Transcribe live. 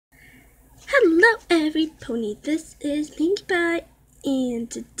Hello everybody, this is Pinkie Pie, and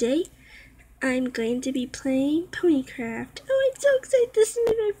today I'm going to be playing Ponycraft. Oh, I'm so excited! This is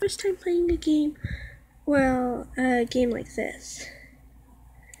my very first time playing a game. Well, a game like this.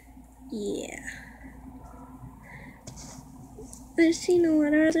 Yeah. I've seen a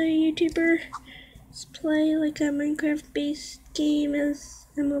lot of other YouTubers play like a Minecraft-based game as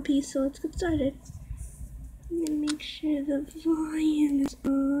MLP, so let's get started. I'm gonna make sure the volume is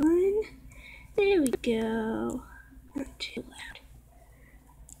on. There we go. Not too loud.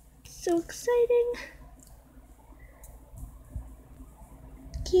 So exciting.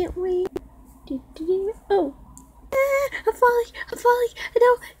 Can't wait. Oh. Ah, I'm falling.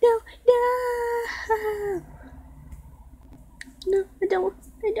 No. No, I don't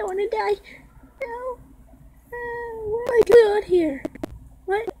want to die. No. What am I doing here?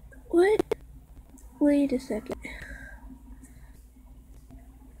 What? Wait a second.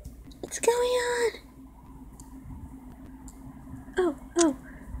 What's going on? Oh.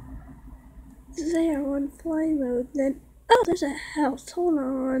 There on fly mode then. Oh, there's a house. Hold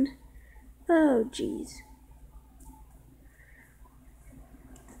on. Oh, jeez.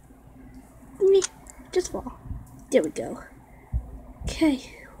 Just fall. There we go. Okay.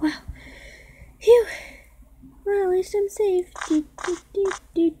 Wow. Phew. Well, at least I'm safe.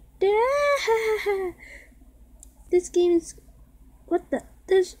 This game is... What the...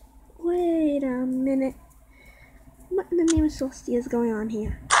 Wait a minute. What in the name of CELESTIA is going on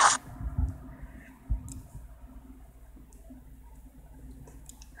here?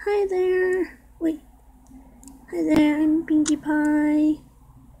 Hi there. Wait. Hi there, I'm Pinkie Pie.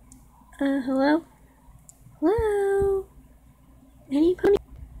 Hello? Hello? Any pony?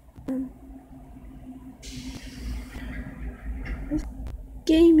 This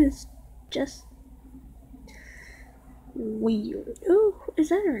game is just weird. Oh, is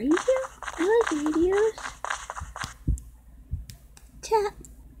that a radio? I like radios. Tap.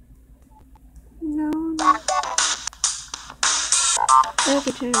 No.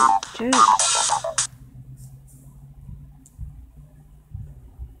 Okay, turn it.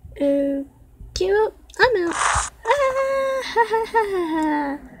 Okay, well, I'm out.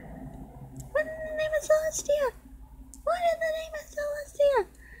 What in the name of CELESTIA?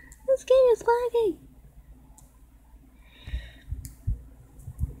 This game is lagging.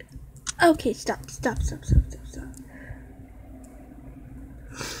 Okay, stop.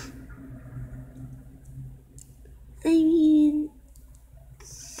 I mean,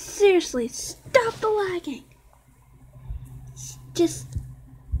 seriously, stop the lagging. Just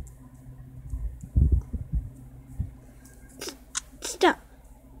stop.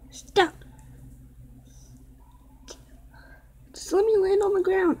 Just let me land on the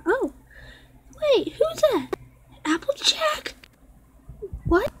ground. Oh, wait, who's that? Applejack?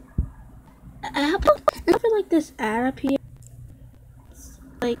 What? Apple? I feel like this ad up here. It's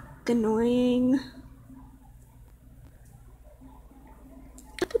like annoying.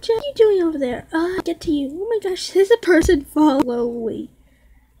 Applejack, what are you doing over there? Get to you. Oh my gosh, there's a person following.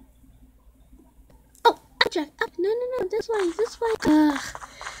 Oh, Applejack, up. No, this way.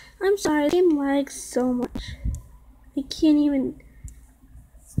 I'm sorry, the game lags so much. I can't even.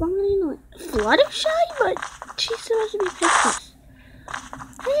 It's not even like Fluttershy, but she's supposed to be pictures.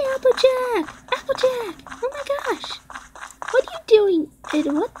 Hey, Applejack! Oh my gosh! What are you doing? And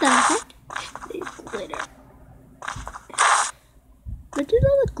what the heck? There's glitter. What did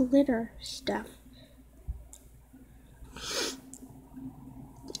all the glitter stuff?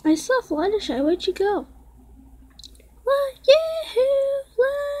 I saw Fluttershy. Where'd you go?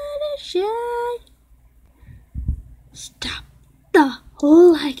 Fluttershy! Stop the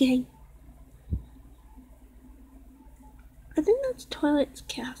lagging. I think that's Twilight's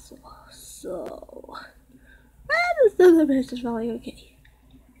castle. So that's still the best is probably okay.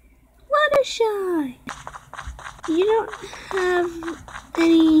 Fluttershy! You don't have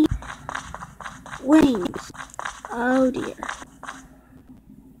any wings. Oh dear.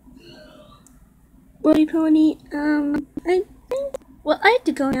 Boy Pony, I think, well, I have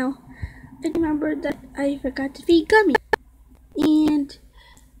to go now. I remembered that I forgot to feed Gummy. And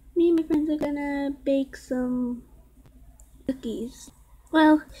me and my friends are gonna bake some cookies.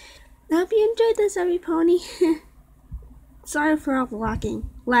 Well, I hope you enjoyed this, every pony. Sorry for all the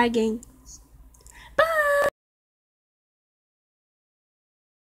lagging.